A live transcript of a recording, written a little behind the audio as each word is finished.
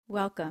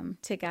Welcome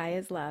to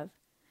Gaia's Love,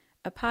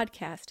 a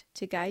podcast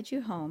to guide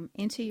you home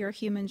into your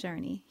human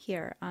journey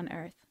here on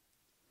Earth.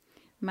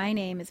 My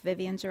name is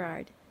Vivian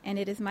Gerard, and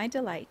it is my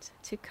delight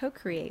to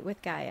co-create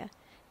with Gaia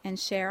and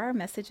share our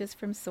messages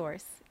from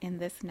Source in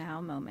this now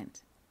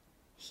moment.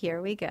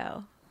 Here we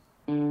go.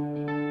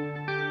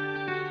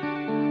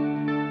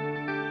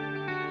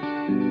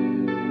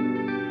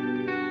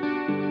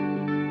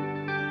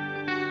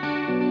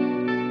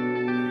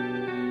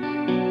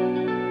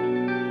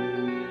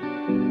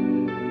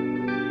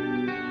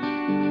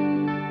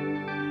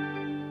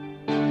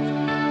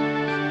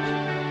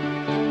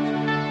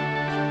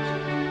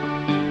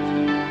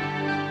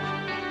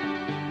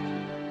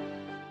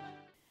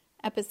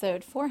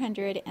 Episode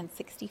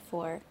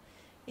 464.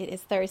 It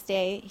is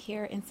Thursday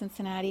here in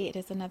Cincinnati. It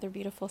is another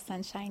beautiful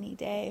sunshiny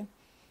day.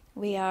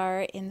 We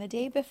are in the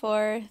day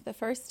before the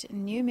first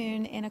new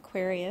moon in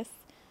Aquarius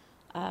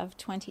of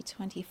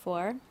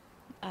 2024,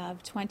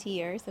 of 20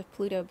 years of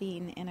Pluto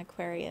being in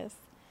Aquarius.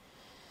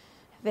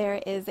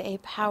 There is a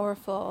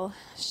powerful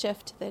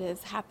shift that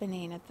is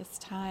happening at this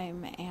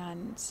time,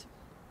 and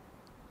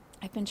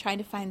I've been trying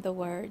to find the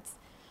words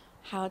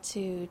how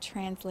to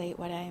translate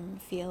what I'm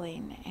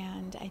feeling,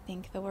 and I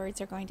think the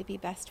words are going to be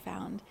best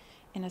found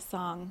in a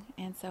song.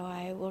 And so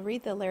I will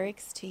read the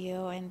lyrics to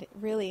you and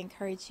really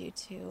encourage you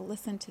to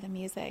listen to the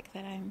music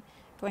that I'm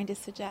going to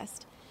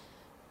suggest.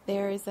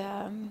 There's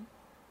a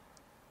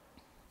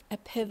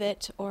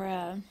pivot,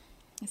 or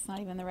it's not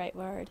even the right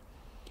word,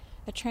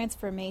 a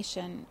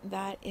transformation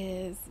that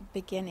is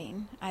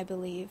beginning, I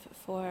believe,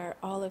 for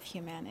all of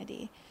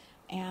humanity.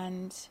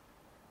 And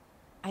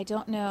I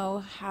don't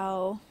know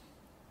how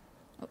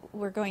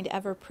we're going to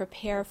ever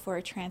prepare for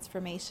a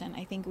transformation.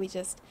 I think we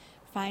just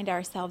find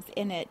ourselves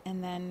in it,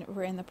 and then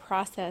we're in the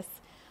process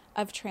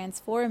of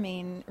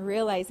transforming,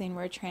 realizing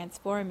we're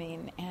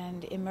transforming,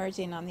 and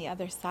emerging on the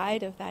other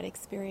side of that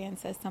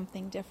experience as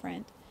something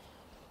different.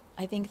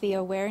 I think the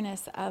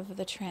awareness of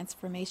the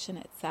transformation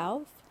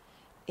itself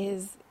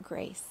is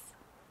grace.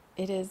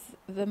 It is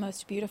the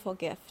most beautiful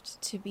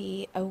gift to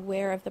be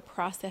aware of the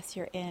process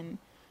you're in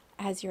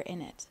as you're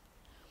in it.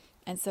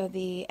 And so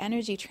the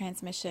energy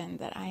transmission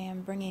that I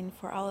am bringing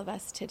for all of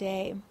us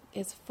today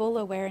is full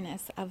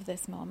awareness of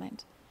this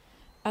moment,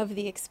 of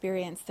the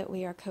experience that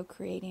we are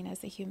co-creating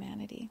as a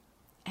humanity,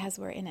 as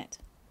we're in it.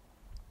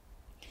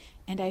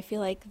 And I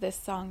feel like this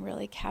song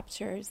really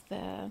captures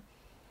the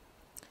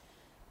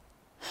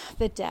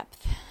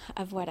depth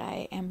of what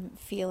I am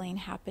feeling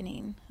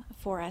happening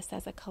for us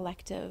as a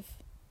collective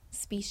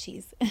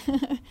species.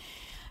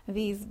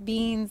 These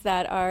beings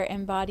that are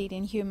embodied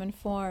in human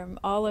form,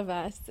 all of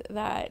us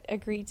that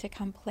agreed to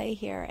come play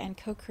here and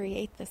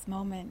co-create this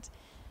moment.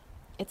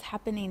 It's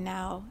happening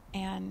now,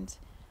 and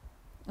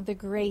the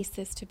grace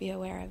is to be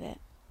aware of it.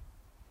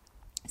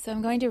 So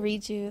I'm going to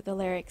read you the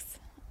lyrics.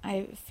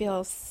 I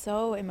feel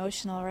so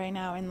emotional right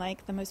now in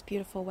like the most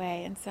beautiful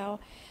way, and so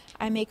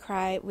I may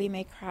cry, we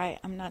may cry,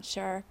 I'm not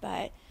sure,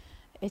 but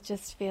it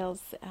just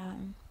feels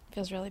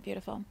really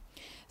beautiful.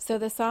 So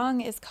the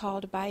song is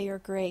called By Your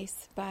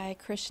Grace by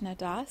Krishna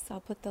Das. I'll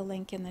put the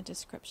link in the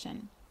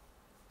description.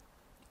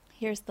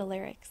 Here's the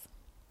lyrics.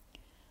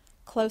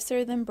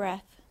 Closer than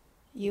breath,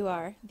 you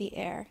are the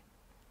air.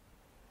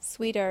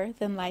 Sweeter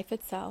than life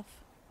itself,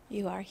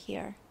 you are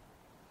here.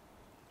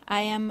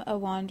 I am a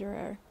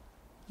wanderer,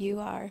 you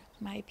are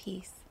my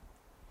peace.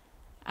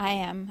 I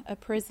am a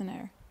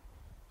prisoner,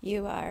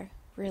 you are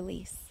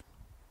release.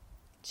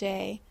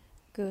 Jai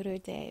Guru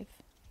Dev.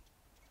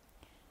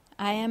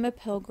 I am a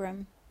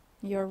pilgrim,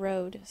 your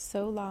road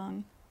so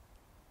long.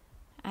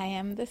 I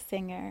am the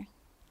singer,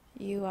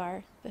 you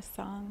are the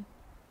song.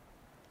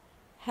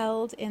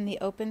 Held in the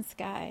open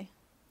sky,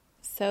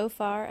 so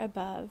far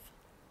above.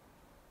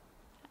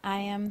 I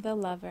am the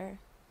lover,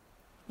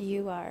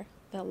 you are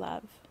the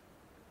love.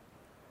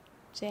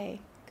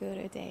 Jai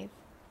Guru Dev.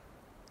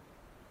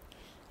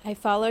 I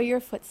follow your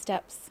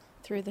footsteps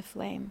through the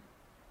flame.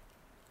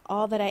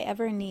 All that I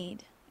ever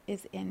need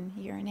is in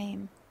your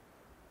name.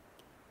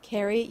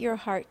 Carry your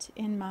heart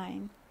in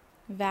mine,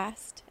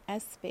 vast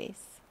as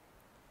space.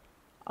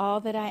 All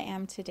that I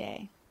am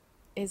today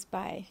is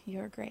by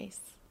your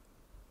grace.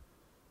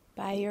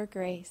 By your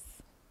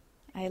grace,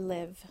 I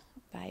live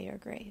by your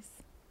grace.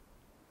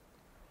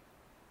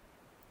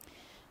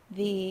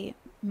 The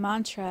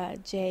mantra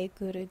Jai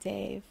Guru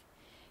Dev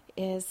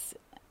is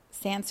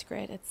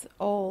Sanskrit. It's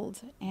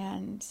old,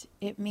 and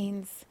it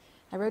means,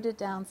 I wrote it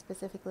down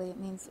specifically, it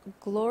means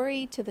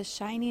glory to the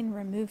shining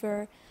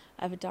remover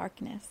of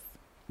darkness.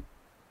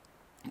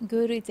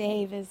 Guru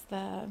Dev is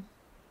the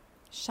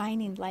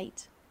shining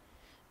light,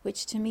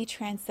 which to me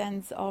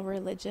transcends all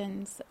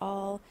religions,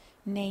 all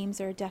names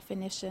or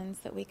definitions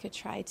that we could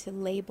try to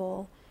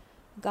label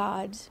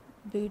God,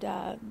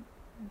 Buddha,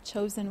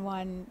 chosen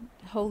one,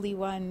 holy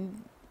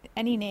one,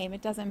 any name,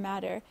 it doesn't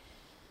matter.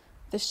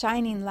 The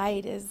shining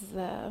light is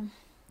the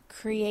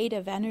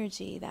creative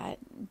energy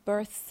that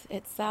births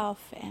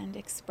itself and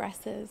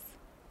expresses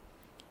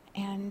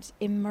and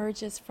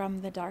emerges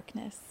from the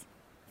darkness.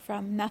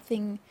 From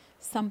nothing,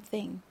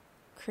 something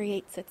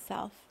creates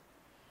itself.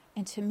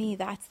 And to me,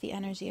 that's the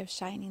energy of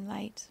shining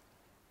light.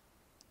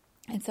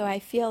 And so I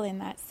feel in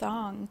that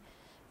song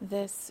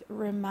this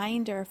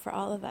reminder for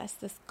all of us,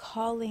 this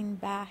calling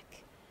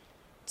back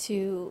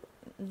to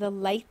the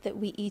light that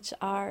we each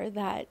are,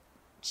 that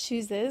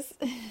chooses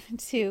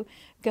to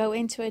go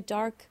into a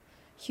dark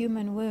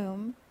human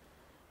womb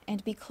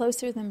and be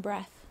closer than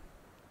breath.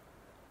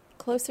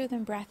 Closer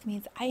than breath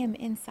means I am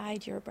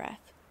inside your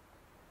breath.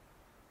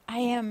 I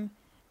am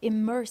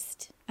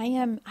immersed. I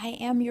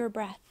am your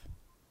breath.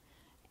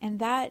 And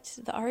that,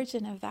 the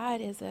origin of that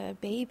is a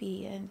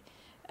baby and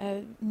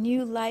a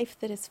new life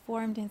that is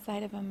formed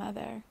inside of a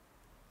mother.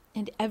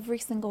 And every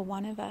single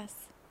one of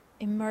us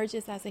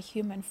emerges as a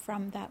human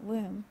from that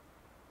womb.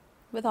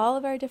 With all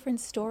of our different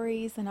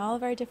stories and all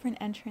of our different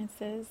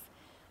entrances,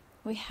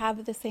 we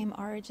have the same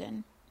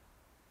origin.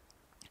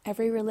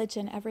 Every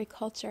religion, every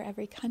culture,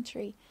 every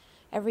country,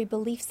 every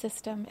belief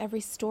system,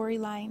 every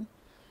storyline,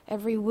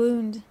 every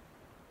wound,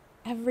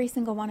 every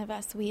single one of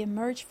us, we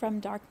emerge from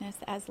darkness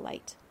as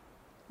light.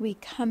 We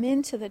come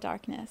into the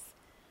darkness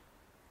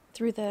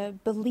through the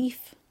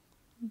belief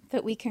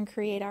that we can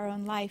create our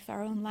own life,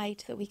 our own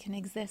light, that we can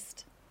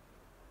exist.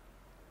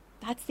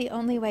 That's the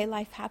only way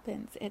life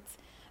happens. It's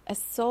a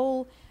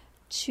soul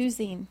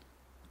choosing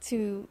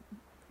to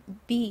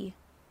be,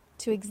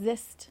 to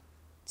exist,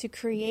 to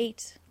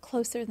create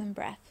closer than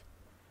breath,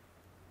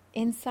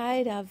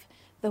 inside of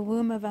the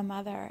womb of a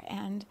mother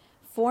and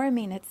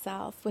forming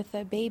itself with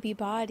a baby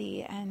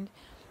body and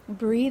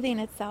breathing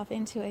itself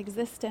into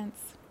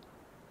existence,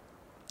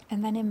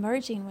 and then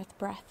emerging with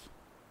breath,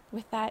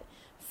 with that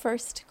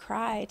first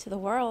cry to the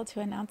world to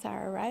announce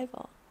our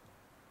arrival.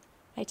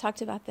 I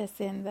talked about this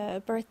in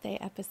the birthday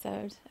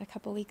episode a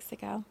couple weeks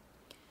ago.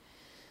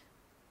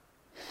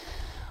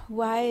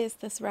 Why is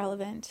this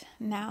relevant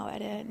now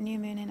at a new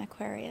moon in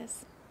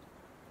Aquarius?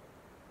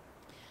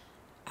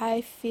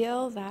 I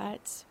feel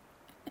that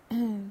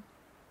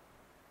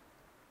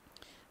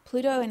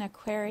Pluto in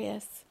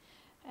Aquarius,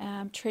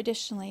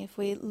 traditionally, if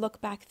we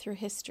look back through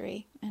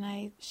history, and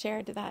I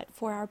shared that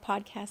for our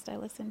podcast I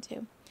listened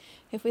to,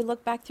 if we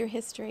look back through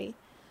history,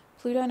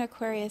 Pluto in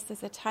Aquarius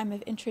is a time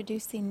of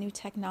introducing new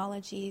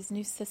technologies,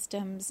 new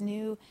systems,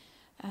 new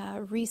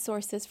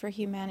resources for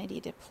humanity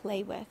to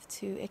play with,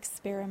 to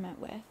experiment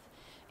with.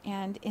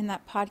 And in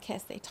that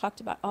podcast, they talked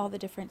about all the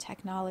different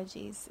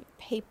technologies: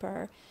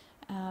 paper,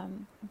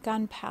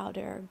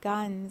 gunpowder,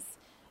 guns,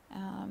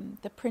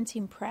 the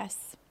printing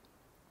press.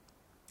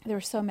 There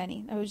were so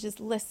many. It was just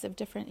lists of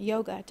different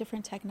yoga,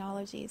 different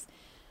technologies.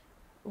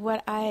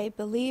 What I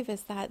believe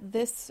is that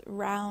this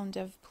round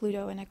of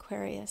Pluto in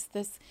Aquarius,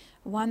 this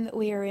one that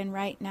we are in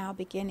right now,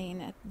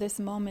 beginning at this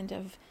moment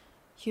of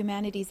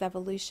humanity's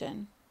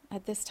evolution,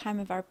 at this time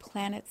of our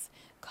planet's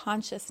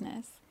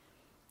consciousness,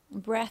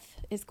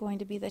 breath is going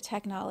to be the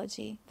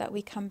technology that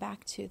we come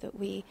back to, that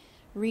we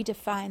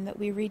redefine, that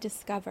we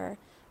rediscover,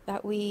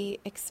 that we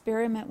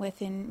experiment with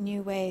in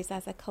new ways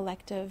as a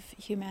collective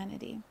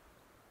humanity.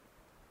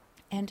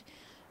 And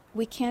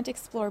we can't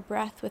explore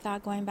breath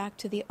without going back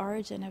to the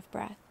origin of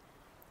breath,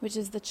 which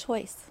is the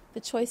choice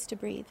to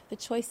breathe, the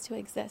choice to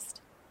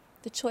exist,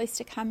 the choice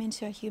to come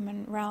into a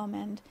human realm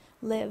and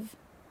live,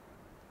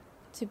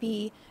 to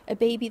be a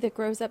baby that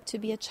grows up to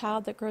be a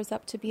child, that grows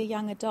up to be a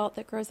young adult,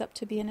 that grows up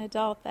to be an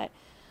adult, that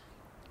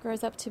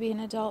grows up to be an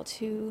adult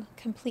who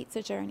completes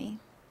a journey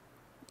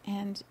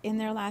and in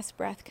their last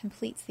breath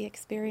completes the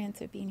experience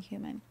of being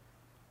human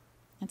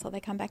until they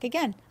come back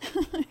again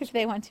if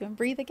they want to, and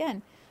breathe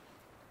again.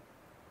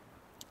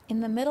 In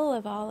the middle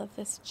of all of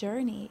this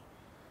journey,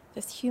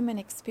 this human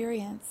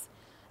experience,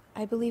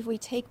 I believe we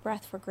take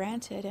breath for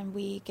granted, and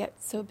we get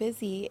so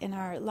busy in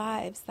our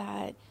lives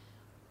that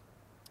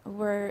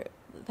we're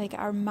like,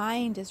 our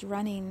mind is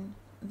running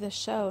the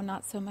show,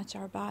 not so much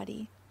our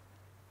body.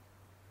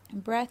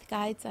 And breath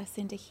guides us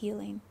into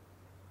healing.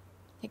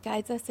 It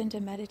guides us into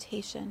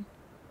meditation.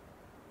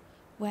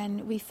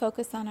 When we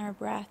focus on our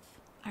breath,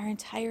 our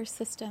entire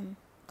system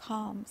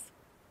calms,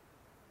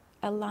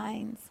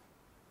 aligns.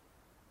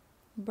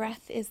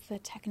 Breath is the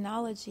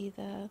technology,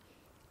 the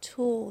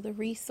tool, the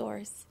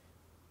resource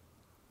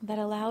that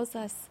allows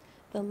us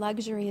the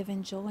luxury of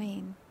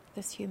enjoying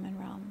this human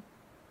realm,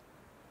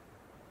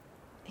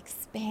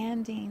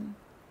 expanding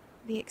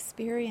the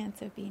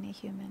experience of being a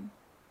human.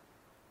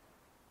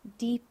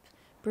 Deep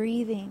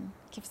breathing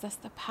gives us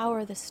the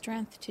power, the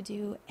strength to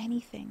do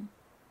anything.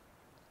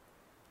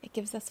 It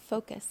gives us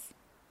focus.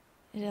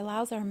 It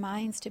allows our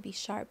minds to be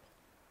sharp.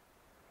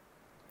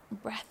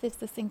 Breath is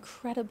this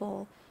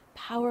incredible,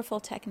 powerful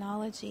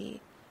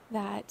technology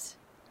that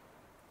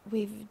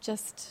we've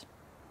just,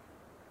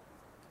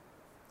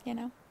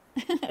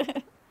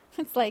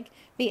 it's like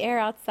the air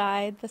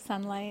outside, the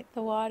sunlight,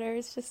 the water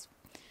is just,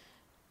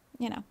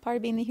 part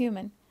of being the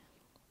human.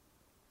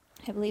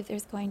 I believe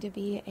there's going to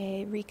be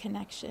a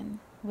reconnection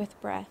with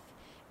breath,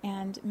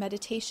 and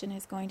meditation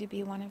is going to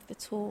be one of the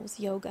tools,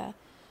 yoga,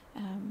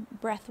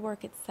 breath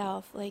work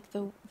itself, like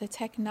the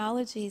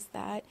technologies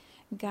that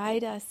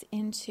guide us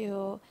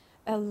into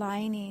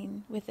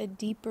aligning with a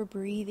deeper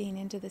breathing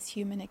into this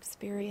human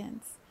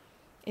experience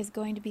is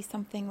going to be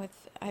something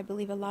with, I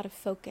believe, a lot of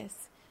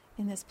focus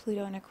in this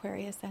Pluto and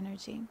Aquarius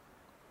energy.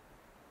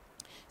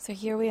 So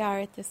here we are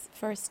at this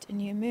first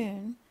new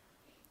moon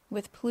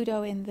with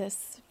Pluto in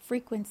this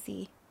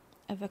frequency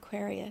of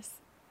Aquarius.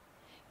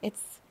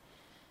 It's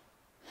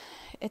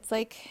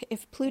like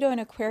if Pluto and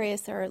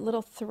Aquarius are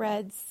little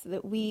threads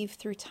that weave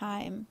through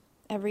time.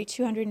 Every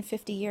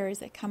 250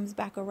 years it comes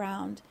back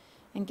around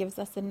and gives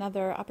us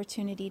another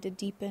opportunity to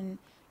deepen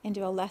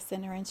into a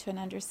lesson or into an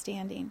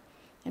understanding.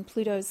 And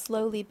Pluto's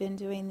slowly been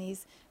doing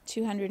these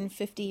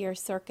 250-year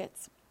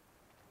circuits,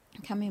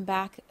 coming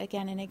back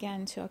again and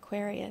again to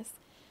Aquarius.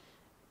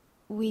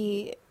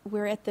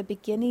 We're at the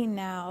beginning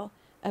now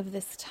of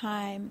this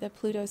time that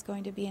Pluto's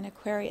going to be in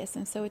Aquarius,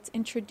 and so it's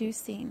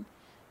introducing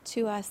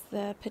to us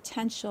the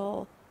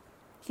potential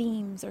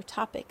themes or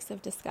topics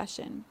of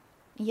discussion.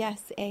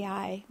 Yes,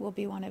 AI will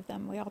be one of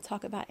them. We all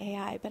talk about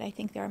AI, but I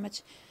think there are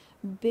much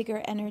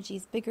bigger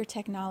energies, bigger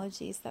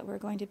technologies that we're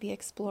going to be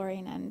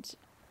exploring, and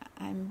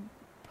I'm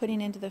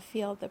putting into the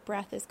field that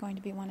breath is going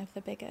to be one of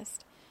the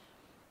biggest.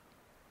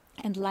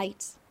 And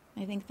light.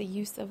 I think the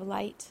use of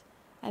light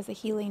as a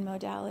healing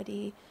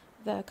modality,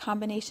 the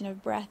combination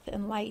of breath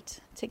and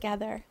light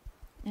together,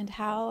 and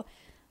how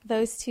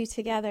those two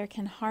together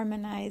can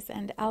harmonize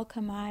and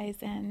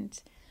alchemize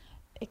and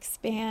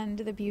expand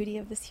the beauty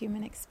of this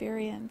human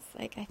experience.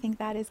 Like, I think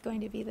that is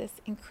going to be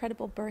this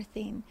incredible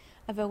birthing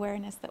of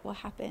awareness that will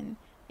happen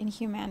in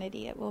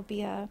humanity. It will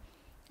be a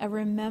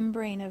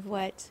remembering of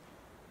what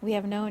we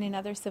have known in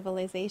other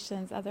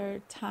civilizations,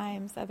 other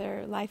times,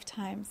 other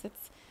lifetimes.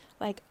 It's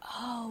like,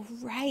 oh,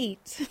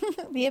 right.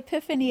 The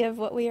epiphany of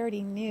what we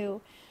already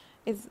knew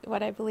is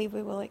what I believe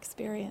we will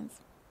experience.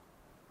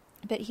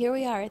 But here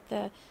we are at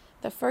the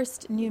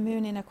first new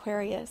moon in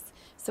Aquarius.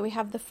 So we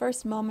have the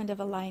first moment of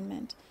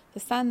alignment. The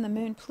sun, the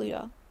moon,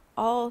 Pluto,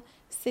 all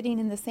sitting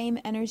in the same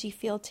energy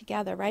field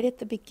together, right at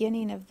the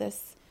beginning of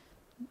this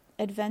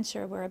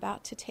adventure we're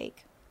about to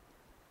take.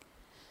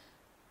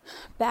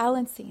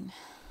 Balancing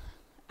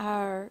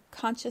our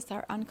conscious,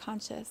 our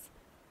unconscious,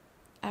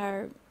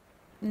 our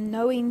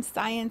knowing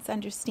science,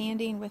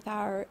 understanding with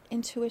our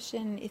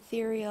intuition,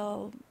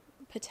 ethereal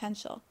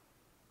potential.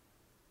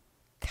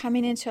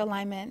 Coming into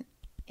alignment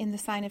in the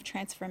sign of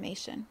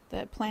transformation,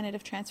 the planet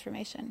of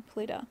transformation,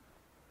 Pluto.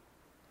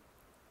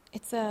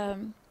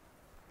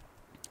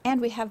 And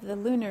we have the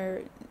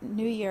Lunar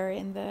New Year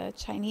in the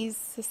Chinese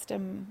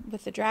system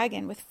with the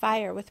dragon, with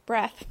fire, with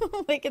breath.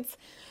 Like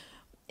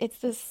it's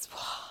this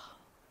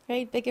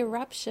very big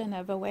eruption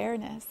of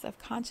awareness, of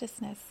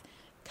consciousness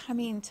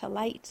coming to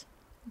light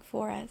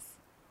for us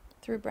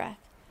through breath.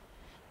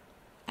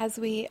 As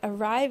we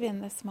arrive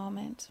in this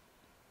moment,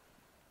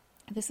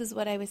 this is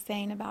what I was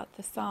saying about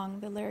the song,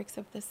 the lyrics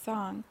of this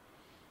song.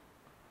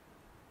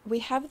 We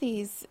have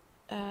these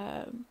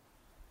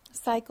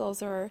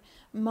cycles or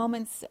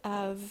moments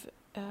of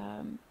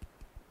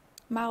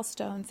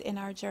milestones in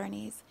our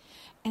journeys.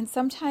 And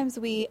sometimes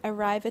we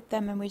arrive at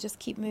them and we just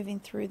keep moving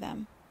through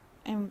them.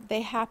 And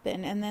they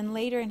happen. And then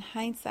later in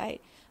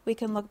hindsight, we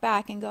can look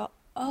back and go,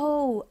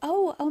 oh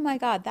my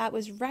God, that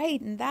was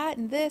right, and that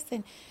and this.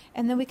 And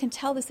then we can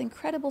tell this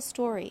incredible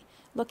story,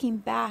 looking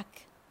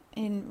back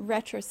in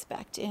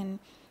retrospect, in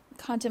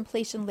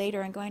contemplation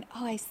later, and going,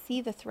 oh, I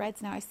see the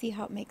threads now. I see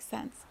how it makes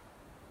sense.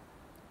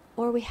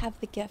 Or we have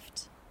the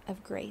gift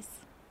of grace,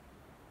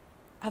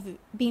 of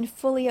being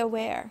fully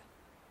aware.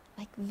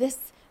 Like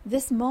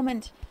this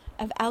moment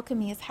of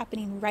alchemy is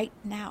happening right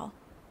now.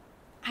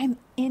 I'm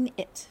in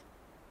it.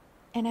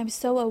 And I'm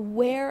so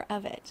aware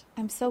of it.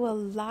 I'm so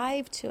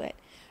alive to it.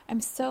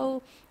 I'm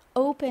so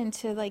open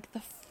to like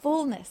the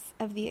fullness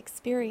of the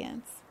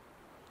experience.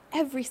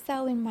 Every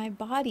cell in my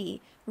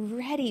body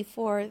ready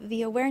for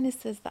the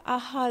awarenesses, the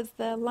ahas,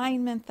 the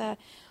alignment,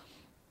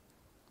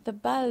 the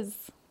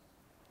buzz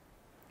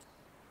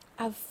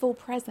of full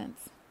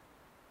presence.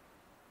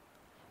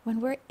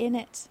 When we're in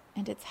it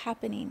and it's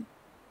happening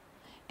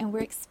and we're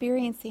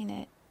experiencing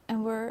it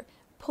and we're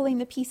pulling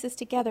the pieces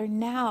together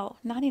now,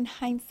 not in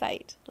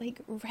hindsight,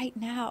 like right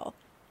now,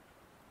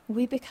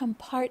 we become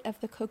part of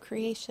the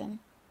co-creation.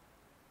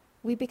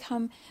 We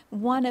become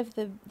one of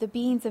the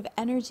beings of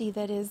energy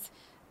that is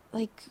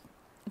like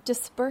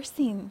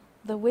dispersing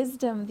the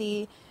wisdom,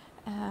 the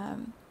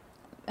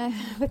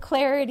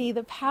clarity,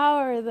 the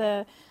power,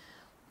 the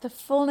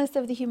fullness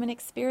of the human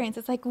experience.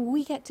 It's like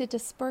we get to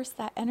disperse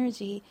that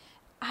energy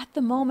at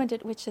the moment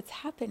at which it's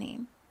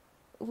happening.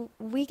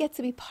 We get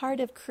to be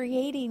part of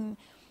creating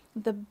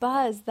the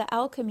buzz, the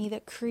alchemy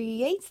that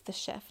creates the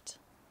shift.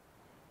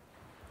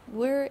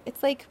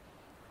 It's like,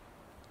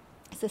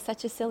 this is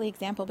such a silly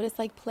example, but it's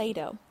like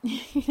Play-Doh.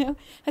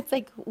 It's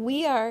like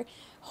we are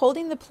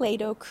holding the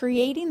Play-Doh,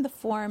 creating the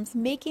forms,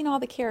 making all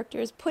the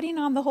characters, putting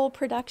on the whole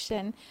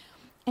production,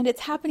 and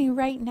it's happening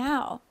right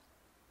now.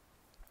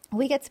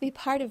 We get to be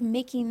part of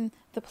making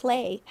the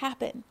play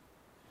happen.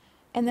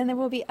 And then there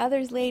will be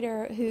others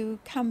later who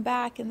come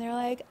back and they're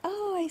like,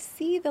 oh, I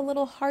see the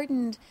little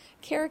hardened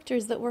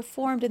characters that were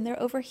formed and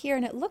they're over here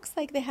and it looks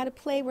like they had a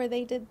play where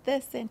they did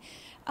this and,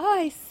 oh,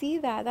 I see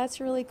that. That's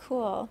really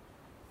cool.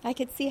 I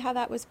could see how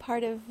that was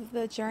part of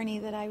the journey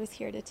that I was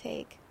here to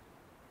take.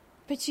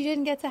 But you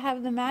didn't get to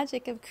have the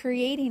magic of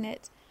creating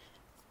it,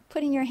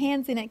 putting your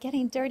hands in it,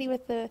 getting dirty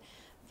with the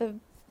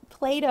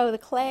Play-Doh, the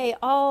clay,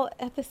 all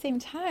at the same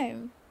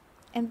time.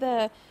 And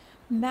the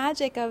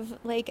magic of,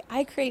 like,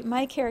 I create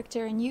my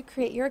character and you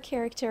create your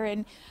character,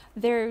 and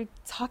they're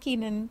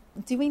talking and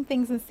doing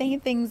things and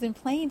saying things and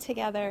playing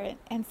together,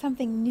 and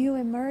something new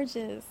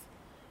emerges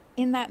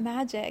in that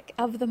magic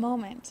of the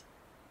moment.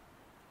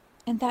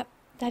 And that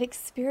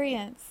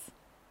experience,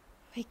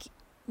 like,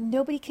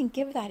 nobody can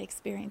give that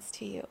experience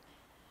to you.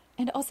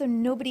 And also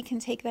nobody can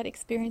take that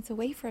experience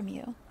away from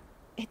you.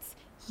 It's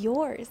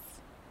yours.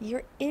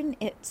 You're in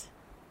it,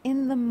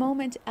 in the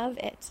moment of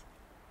it,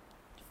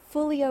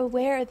 fully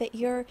aware that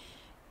you're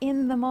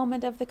in the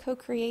moment of the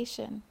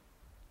co-creation.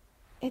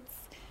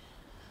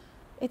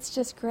 It's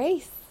just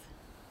grace.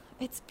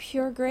 It's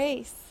pure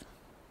grace.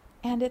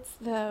 And it's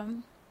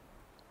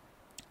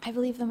I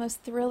believe the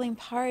most thrilling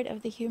part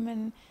of the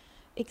human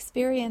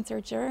experience or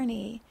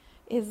journey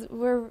is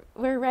we're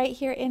right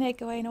here in it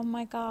going, oh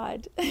my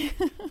God.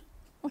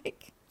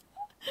 Like,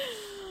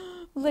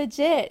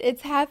 legit,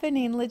 it's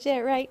happening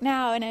legit right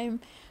now, and I'm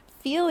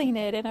feeling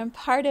it, and I'm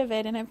part of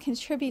it, and I'm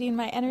contributing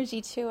my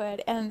energy to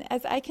it. And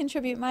as I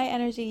contribute my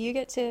energy, you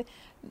get to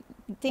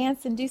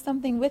dance and do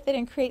something with it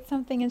and create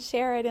something and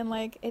share it, and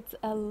like, it's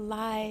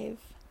alive.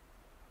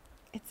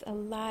 It's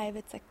alive.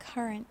 It's a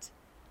current.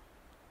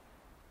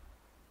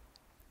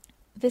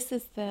 This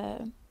is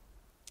the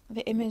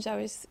image I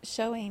was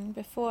showing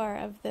before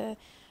of the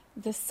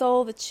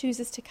soul that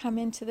chooses to come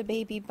into the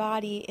baby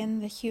body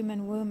in the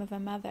human womb of a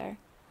mother.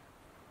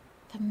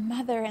 The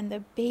mother and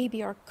the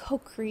baby are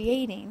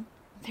co-creating.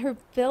 They're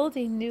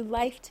building new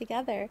life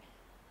together.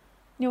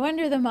 No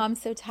wonder the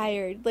mom's so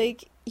tired.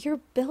 Like, you're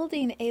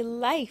building a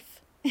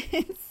life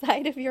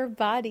inside of your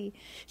body.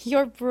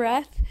 Your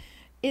breath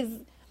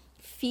is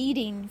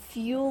feeding,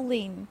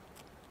 fueling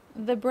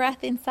the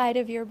breath inside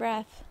of your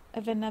breath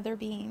of another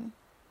being.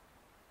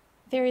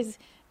 There is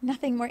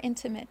nothing more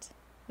intimate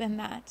than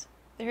that.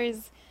 There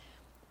is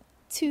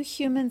two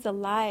humans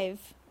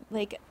alive,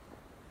 like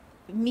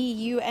me,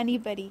 you,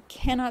 anybody,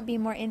 cannot be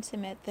more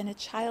intimate than a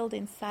child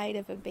inside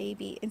of a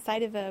baby,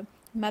 inside of a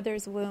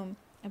mother's womb,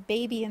 a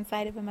baby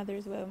inside of a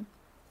mother's womb.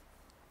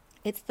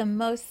 It's the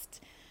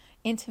most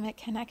intimate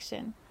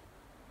connection.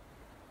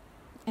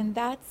 And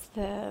that's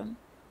the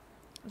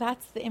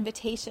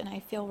invitation I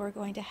feel we're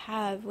going to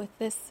have with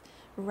this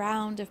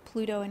round of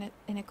Pluto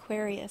in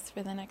Aquarius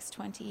for the next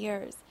 20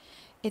 years.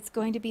 It's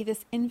going to be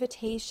this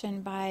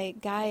invitation by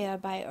Gaia,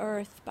 by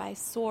Earth, by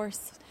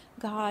Source,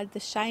 God, the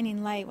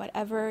shining light,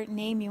 whatever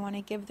name you want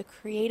to give the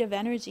creative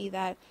energy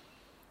that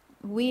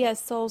we as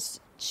souls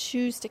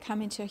choose to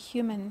come into a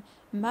human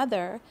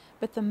mother,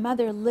 but the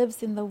mother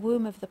lives in the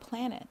womb of the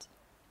planet.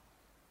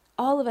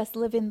 All of us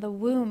live in the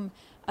womb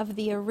of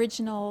the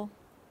original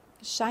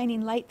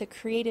shining light that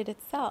created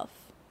itself.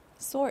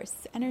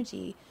 Source,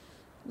 energy,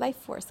 life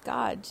force,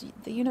 God,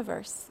 the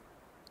universe.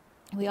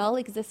 We all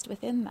exist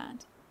within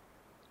that.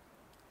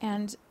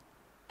 And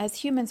as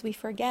humans, we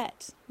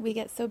forget. We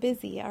get so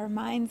busy. Our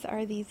minds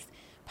are these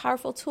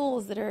powerful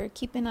tools that are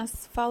keeping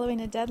us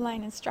following a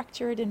deadline and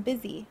structured and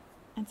busy.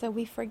 And so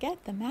we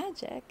forget the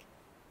magic.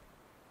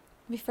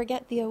 We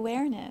forget the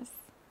awareness,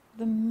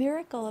 the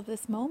miracle of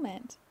this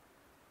moment.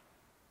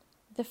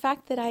 The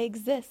fact that I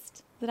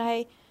exist, that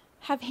I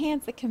have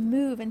hands that can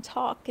move and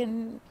talk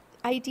and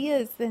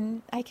ideas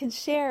and I can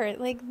share it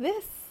like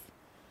this.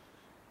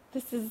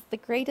 This is the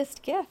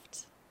greatest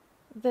gift,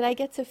 that I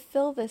get to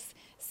fill this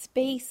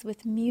space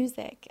with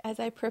music as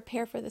I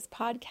prepare for this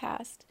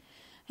podcast.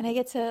 And I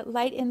get to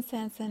light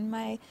incense, and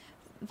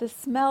the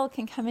smell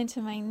can come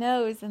into my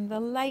nose, and the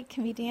light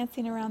can be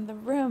dancing around the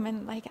room,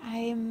 and like I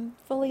am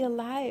fully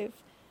alive,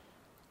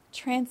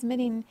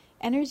 transmitting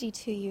energy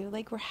to you.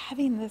 Like we're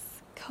having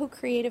this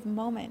co-creative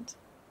moment,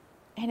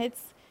 and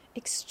it's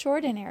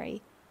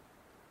extraordinary.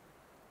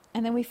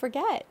 And then we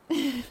forget.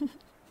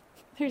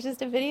 There's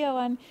just a video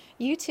on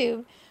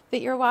YouTube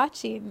that you're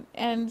watching,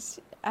 and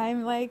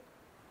I'm like,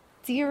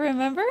 do you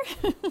remember?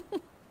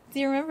 Do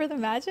you remember the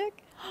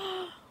magic?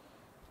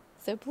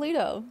 So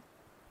Pluto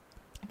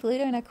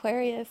in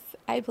Aquarius,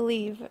 I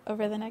believe,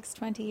 over the next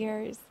 20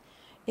 years,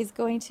 is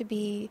going to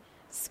be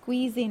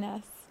squeezing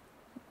us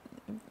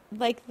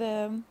like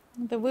the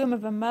womb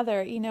of a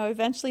mother. You know,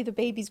 eventually the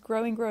baby's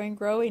growing,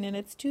 and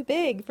it's too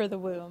big for the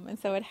womb, and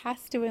so it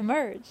has to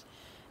emerge.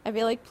 I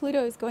feel like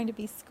Pluto is going to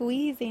be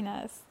squeezing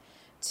us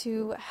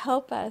to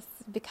help us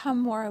become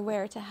more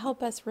aware, to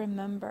help us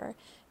remember,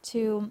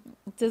 to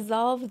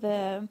dissolve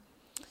the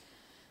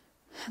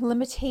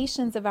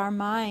limitations of our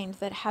mind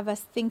that have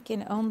us think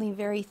in only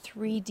very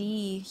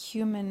 3D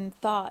human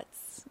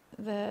thoughts.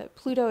 The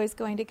Pluto is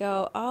going to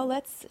go, oh,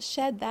 let's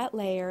shed that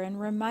layer and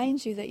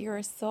remind you that you're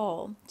a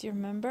soul. Do you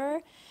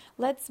remember?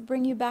 Let's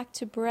bring you back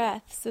to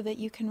breath so that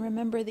you can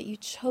remember that you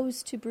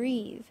chose to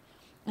breathe,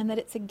 and that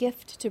it's a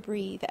gift to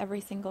breathe every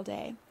single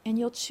day. And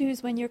you'll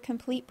choose when you're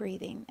complete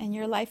breathing, and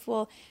your life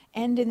will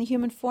end in the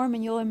human form,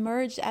 and you'll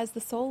emerge as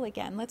the soul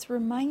again. Let's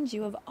remind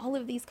you of all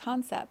of these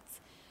concepts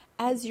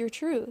as your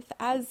truth,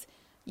 as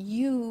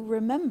you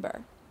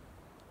remember.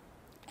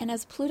 And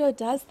as Pluto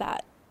does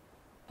that,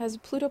 as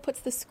Pluto puts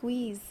the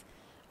squeeze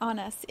on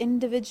us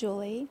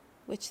individually,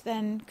 which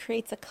then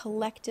creates a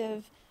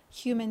collective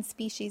human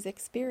species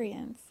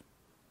experience,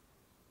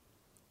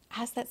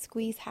 as that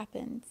squeeze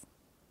happens,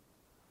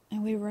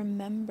 and we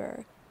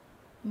remember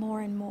more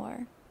and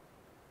more,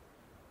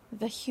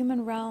 the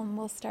human realm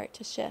will start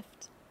to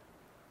shift.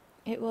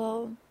 It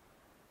will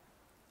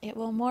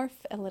morph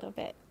a little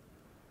bit.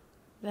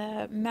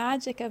 The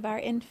magic of our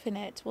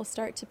infinite will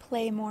start to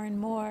play more and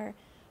more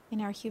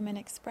in our human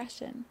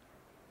expression.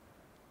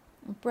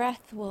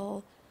 Breath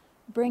will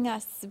bring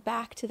us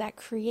back to that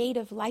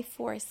creative life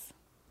force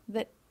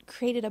that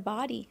created a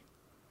body.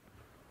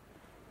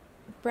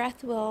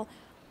 Breath will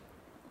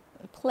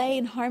play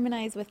and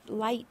harmonize with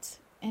light,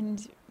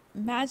 and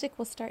magic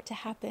will start to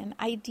happen.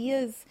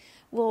 Ideas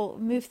will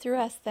move through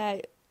us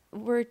that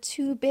were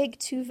too big,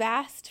 too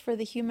vast for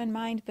the human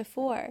mind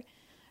before,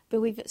 but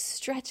we've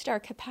stretched our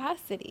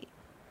capacity.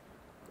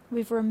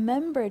 We've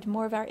remembered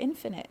more of our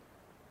infinite.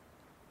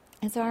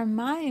 And so our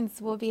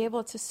minds will be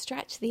able to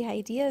stretch the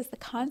ideas, the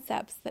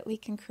concepts that we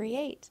can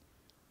create.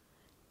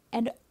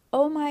 And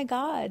oh my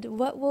God,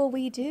 what will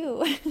we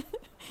do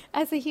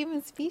as a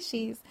human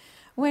species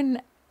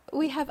when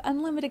we have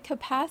unlimited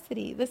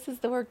capacity? This is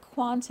the word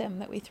quantum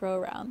that we throw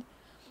around.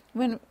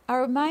 When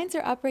our minds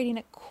are operating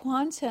at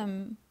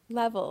quantum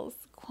levels,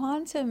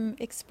 quantum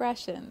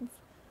expressions,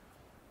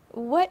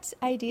 what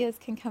ideas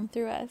can come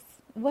through us?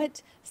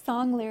 What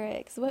song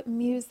lyrics, what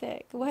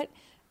music, what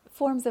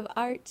forms of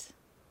art,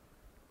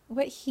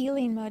 what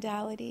healing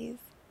modalities?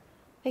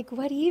 Like,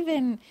 what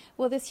even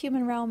will this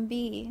human realm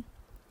be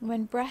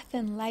when breath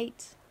and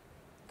light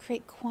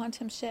create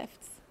quantum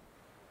shifts?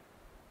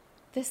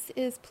 This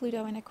is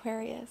Pluto in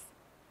Aquarius.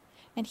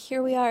 And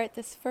here we are at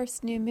this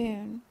first new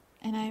moon,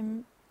 and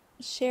I'm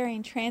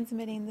sharing,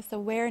 transmitting this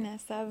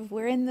awareness of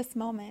we're in this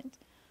moment.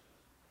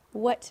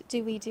 What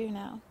do we do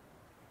now?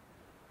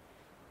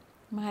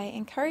 My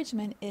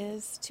encouragement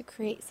is to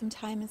create some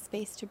time and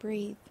space to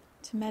breathe,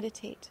 to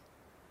meditate,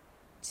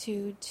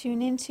 to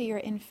tune into your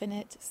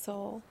infinite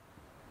soul,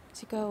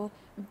 to go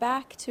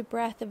back to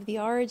breath of the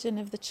origin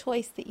of the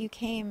choice that you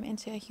came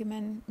into a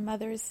human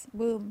mother's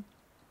womb.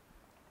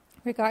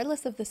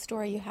 Regardless of the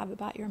story you have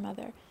about your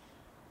mother,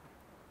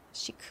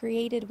 she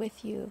created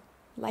with you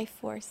life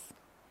force.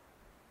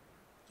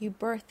 You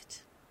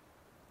birthed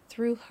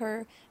through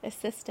her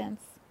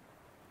assistance.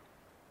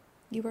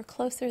 You were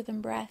closer than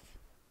breath,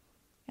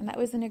 and that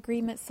was an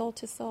agreement soul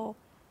to soul.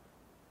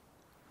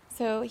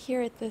 So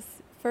here at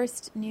this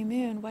first new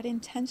moon, what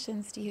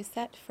intentions do you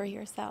set for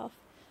yourself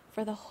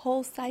for the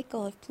whole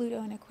cycle of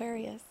Pluto in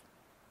Aquarius?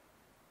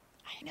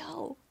 I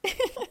know,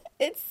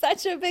 it's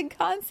such a big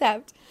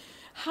concept.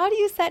 How do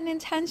you set an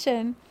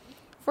intention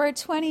for a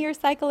 20-year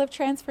cycle of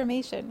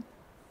transformation?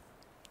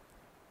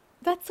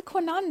 That's a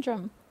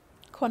conundrum.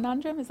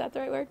 Conundrum, is that the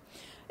right word?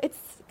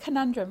 It's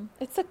conundrum.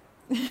 It's a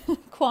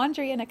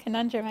quandary and a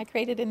conundrum. I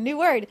created a new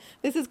word.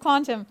 This is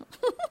quantum.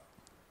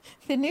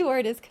 The new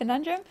word is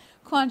conundrum,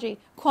 quandary,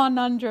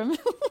 quanundrum.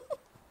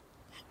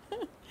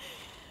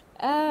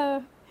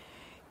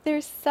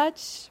 There's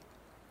such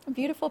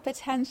beautiful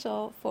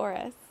potential for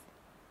us.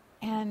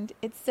 And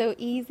it's so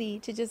easy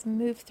to just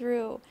move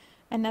through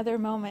another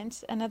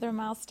moment, another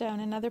milestone,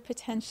 another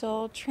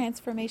potential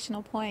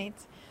transformational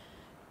point,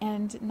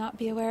 and not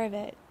be aware of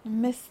it,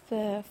 and miss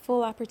the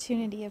full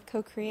opportunity of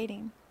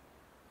co-creating.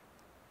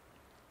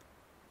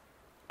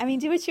 I mean,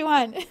 do what you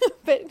want,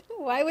 but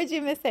why would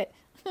you miss it?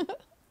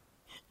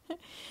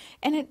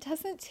 And it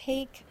doesn't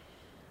take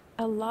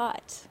a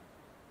lot.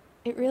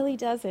 It really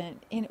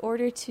doesn't, in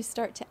order to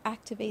start to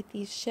activate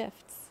these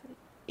shifts.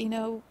 You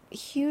know,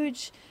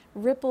 huge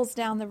ripples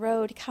down the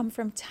road come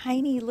from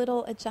tiny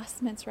little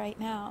adjustments right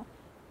now.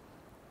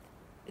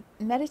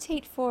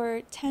 Meditate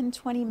for 10,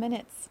 20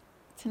 minutes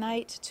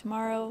tonight,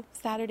 tomorrow,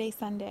 Saturday,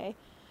 Sunday.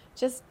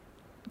 Just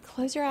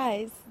close your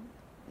eyes.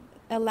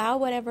 Allow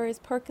whatever is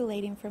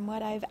percolating from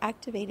what I've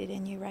activated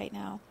in you right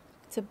now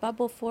to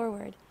bubble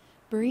forward.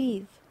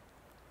 Breathe.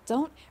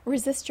 Don't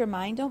resist your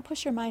mind. Don't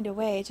push your mind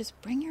away. Just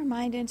bring your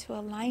mind into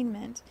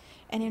alignment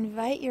and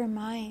invite your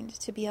mind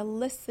to be a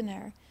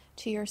listener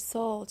to your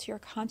soul, to your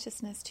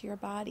consciousness, to your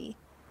body,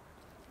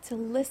 to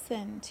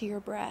listen to your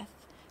breath,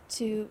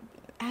 to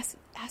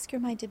ask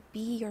your mind to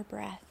be your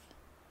breath,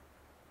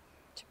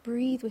 to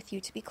breathe with you,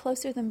 to be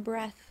closer than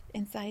breath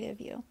inside of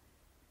you.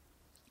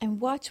 And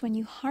watch when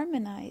you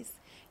harmonize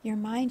your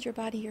mind, your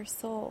body, your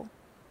soul,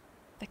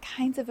 the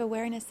kinds of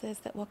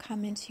awarenesses that will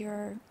come into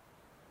your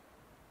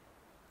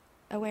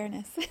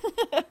awareness.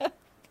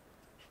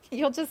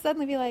 You'll just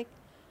suddenly be like,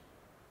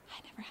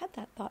 I never had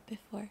that thought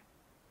before.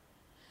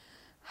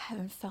 I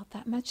haven't felt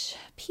that much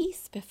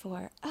peace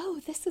before.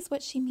 Oh, this is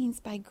what she means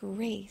by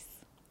grace.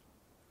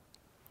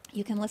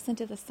 You can listen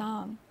to the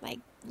song, like,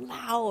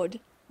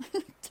 loud.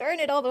 Turn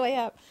it all the way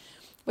up,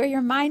 where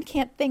your mind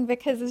can't think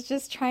because it's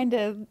just trying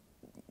to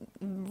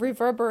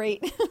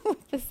reverberate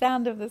with the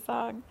sound of the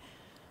song.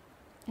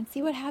 And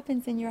see what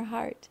happens in your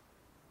heart.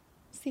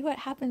 See what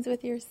happens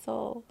with your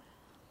soul.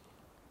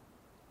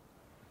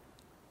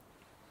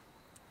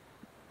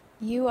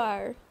 You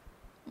are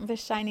the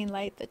shining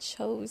light that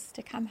chose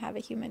to come have a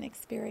human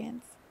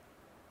experience.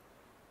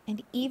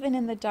 And even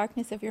in the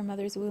darkness of your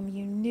mother's womb,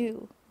 you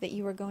knew that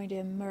you were going to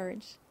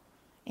emerge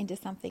into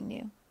something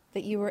new,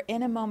 that you were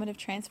in a moment of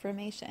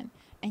transformation,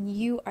 and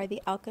you are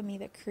the alchemy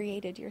that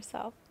created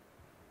yourself.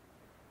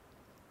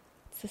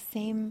 It's the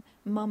same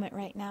moment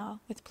right now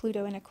with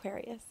Pluto in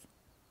Aquarius.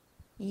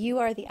 You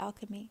are the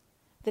alchemy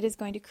that is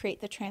going to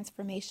create the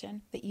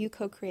transformation that you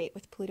co-create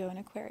with Pluto in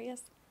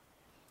Aquarius.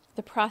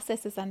 The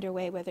process is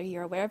underway whether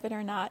you're aware of it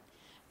or not.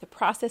 The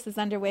process is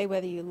underway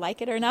whether you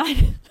like it or not.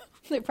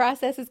 The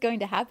process is going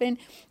to happen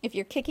if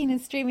you're kicking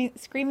and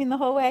screaming the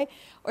whole way,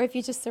 or if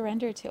you just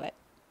surrender to it.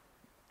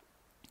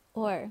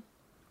 Or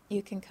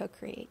you can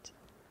co-create.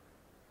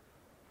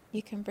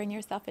 You can bring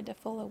yourself into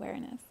full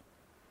awareness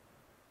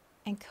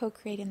and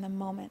co-create in the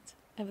moment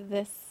of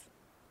this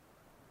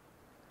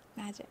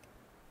magic.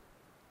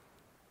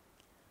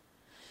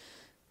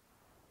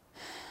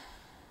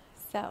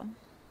 So,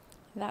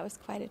 that was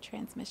quite a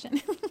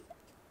transmission.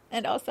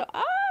 And also,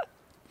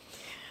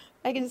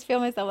 I can just feel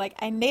myself like,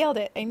 I nailed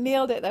it.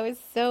 That was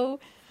so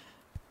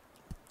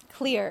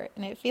clear,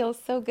 and it feels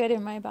so good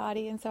in my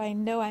body, and so I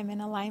know I'm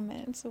in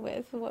alignment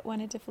with what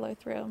wanted to flow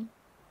through.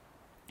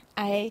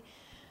 I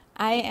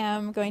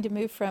am going to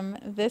move from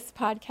this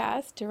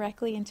podcast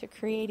directly into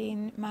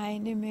creating my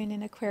New Moon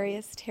in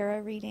Aquarius tarot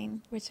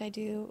reading, which I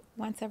do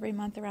once every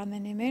month around the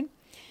new moon,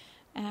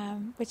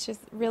 which is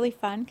really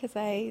fun because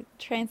I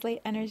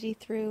translate energy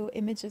through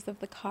images of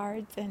the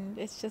cards, and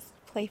it's just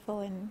playful,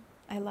 and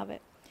I love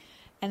it.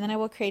 And then I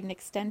will create an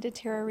extended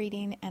tarot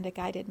reading and a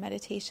guided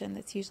meditation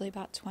that's usually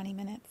about 20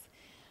 minutes.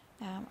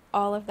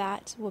 All of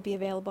that will be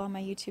available on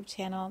my YouTube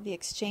channel. The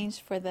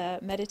exchange for the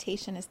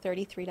meditation is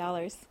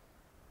 $33.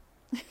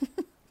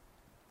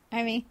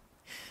 I mean,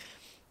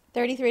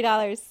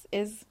 $33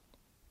 is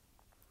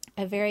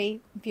a very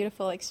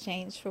beautiful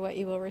exchange for what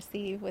you will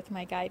receive with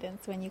my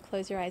guidance when you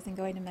close your eyes and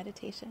go into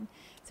meditation.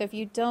 So if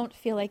you don't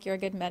feel like you're a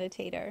good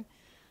meditator,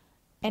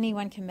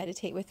 anyone can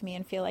meditate with me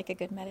and feel like a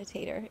good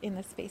meditator in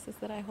the spaces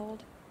that I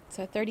hold.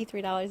 So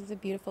 $33 is a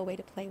beautiful way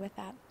to play with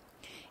that.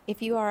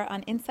 If you are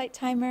on Insight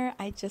Timer,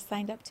 I just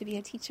signed up to be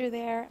a teacher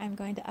there. I'm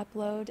going to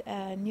upload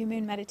a new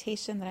moon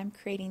meditation that I'm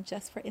creating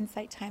just for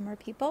Insight Timer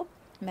people,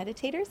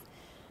 meditators.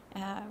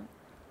 I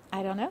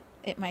don't know.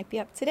 It might be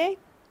up today,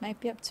 might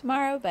be up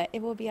tomorrow, but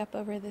it will be up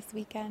over this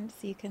weekend,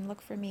 so you can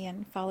look for me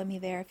and follow me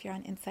there if you're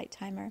on Insight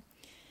Timer.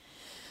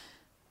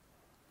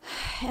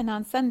 And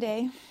on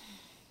Sunday,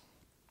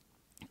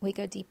 we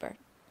go deeper.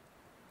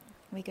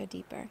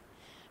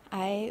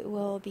 I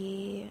will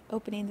be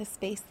opening the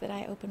space that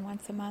I open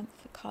once a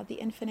month called the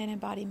Infinite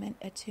Embodiment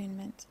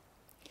Attunement.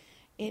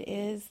 It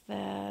is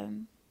the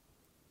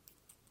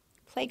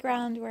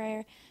playground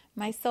where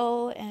my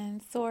soul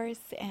and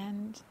source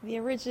and the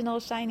original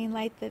shining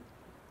light that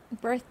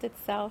birthed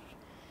itself,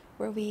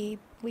 where we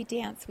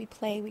dance, we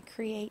play, we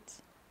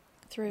create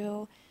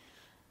through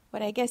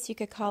what I guess you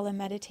could call a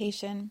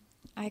meditation.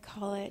 I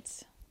call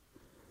it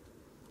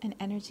an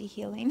energy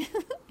healing,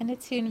 an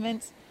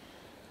attunement.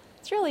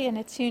 It's really an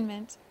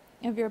attunement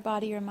of your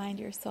body, your mind,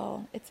 your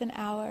soul. It's an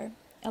hour.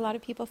 A lot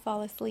of people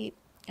fall asleep,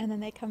 and then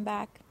they come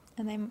back,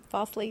 and they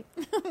fall asleep,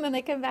 and then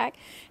they come back,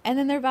 and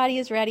then their body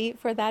is ready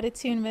for that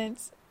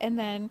attunement, and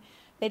then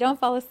they don't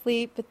fall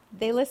asleep, but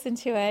they listen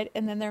to it,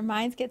 and then their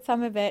minds get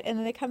some of it, and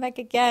then they come back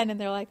again, and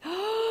they're like,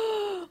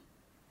 oh,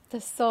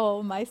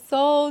 my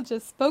soul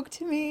just spoke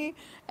to me,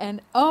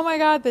 and oh my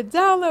God, the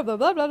download, blah,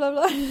 blah, blah, blah,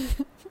 blah.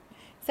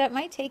 So it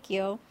might take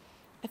you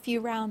a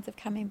few rounds of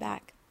coming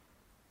back.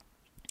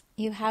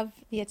 You have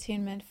the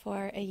attunement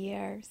for a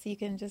year, so you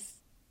can just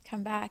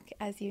come back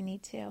as you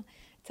need to.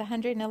 It's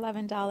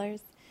 $111.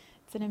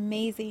 It's an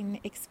amazing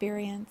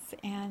experience,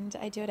 and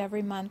I do it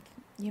every month.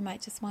 You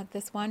might just want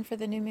this one for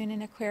the new moon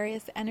in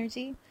Aquarius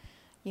energy.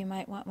 You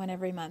might want one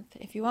every month.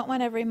 If you want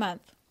one every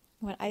month,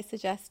 what I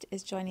suggest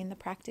is joining the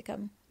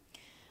practicum.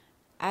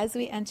 As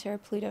we enter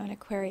Pluto in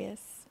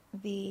Aquarius,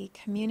 the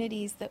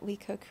communities that we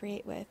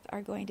co-create with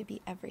are going to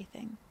be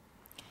everything.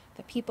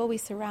 The people we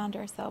surround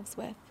ourselves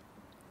with,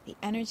 the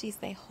energies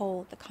they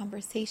hold, the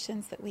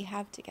conversations that we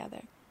have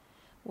together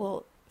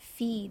will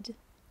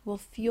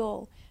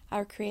fuel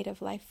our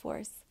creative life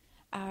force,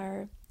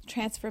 our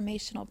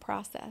transformational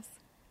process.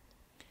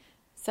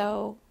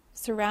 So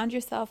surround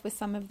yourself with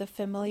some of the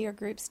familiar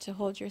groups to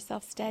hold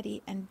yourself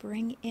steady and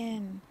bring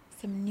in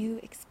some new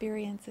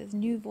experiences,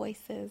 new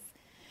voices.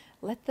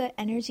 Let the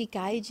energy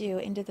guide you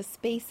into the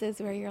spaces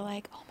where you're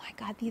like, oh my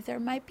God, these are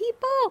my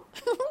people.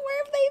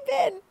 Where have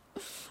they been?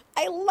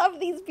 I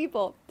love these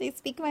people. They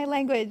speak my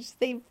language.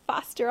 They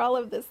foster all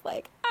of this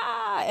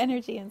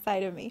energy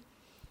inside of me.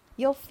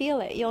 You'll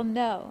feel it. You'll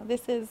know.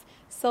 This is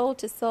soul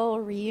to soul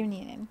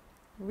reunion.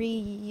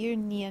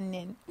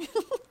 Reunioning.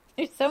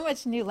 There's so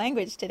much new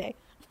language today.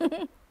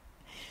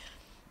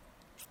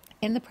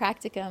 In the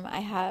practicum,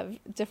 I have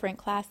different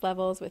class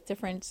levels with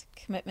different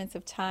commitments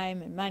of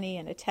time and money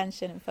and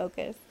attention and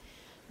focus.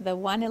 The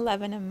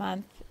 111 a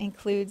month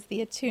includes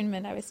the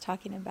attunement I was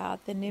talking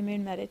about, the new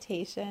moon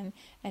meditation,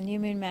 a new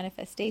moon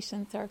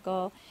manifestation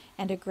circle,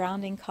 and a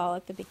grounding call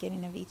at the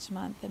beginning of each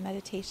month, a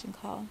meditation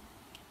call.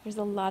 There's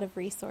a lot of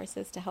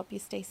resources to help you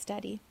stay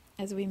steady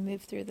as we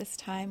move through this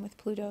time with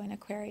Pluto in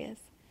Aquarius.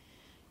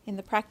 In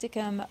the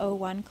Practicum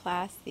 01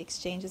 class, the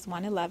exchange is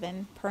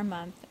 111 per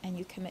month, and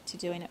you commit to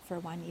doing it for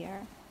 1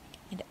 year.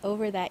 And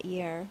over that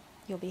year,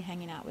 you'll be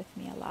hanging out with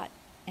me a lot,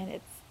 and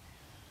it's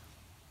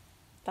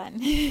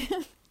fun.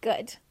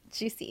 Good,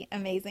 juicy,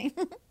 amazing.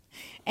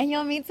 And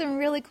you'll meet some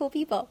really cool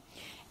people.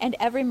 And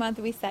every month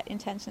we set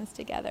intentions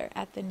together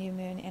at the new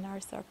moon in our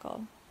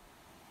circle.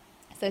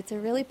 So it's a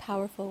really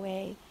powerful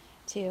way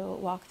to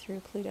walk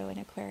through Pluto in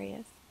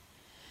Aquarius.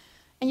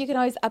 And you can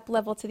always up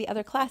level to the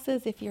other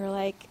classes if you're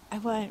like, I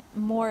want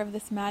more of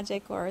this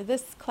magic, or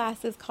this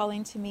class is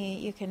calling to me.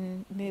 You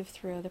can move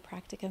through the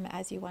practicum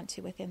as you want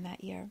to within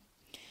that year.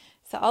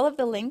 So all of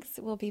the links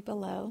will be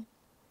below.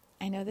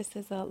 I know this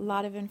is a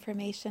lot of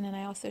information, and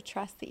I also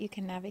trust that you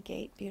can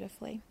navigate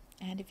beautifully.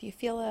 And if you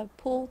feel a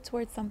pull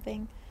towards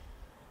something,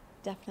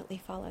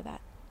 definitely follow that.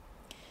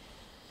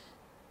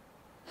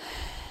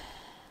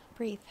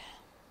 Breathe.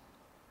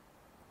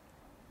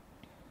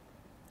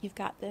 You've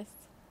got this.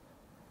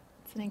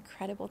 It's an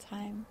incredible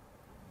time.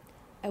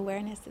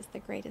 Awareness is the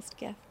greatest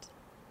gift.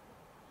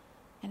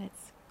 And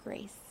it's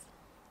grace,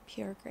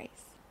 pure grace.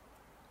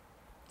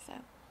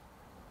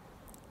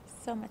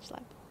 So much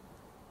love.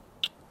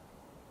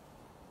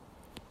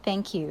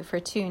 Thank you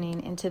for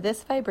tuning into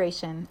this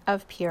vibration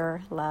of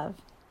pure love.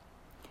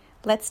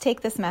 Let's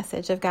take this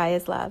message of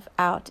Gaia's love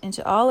out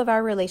into all of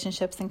our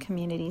relationships and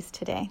communities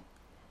today.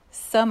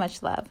 So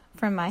much love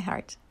from my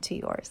heart to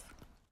yours.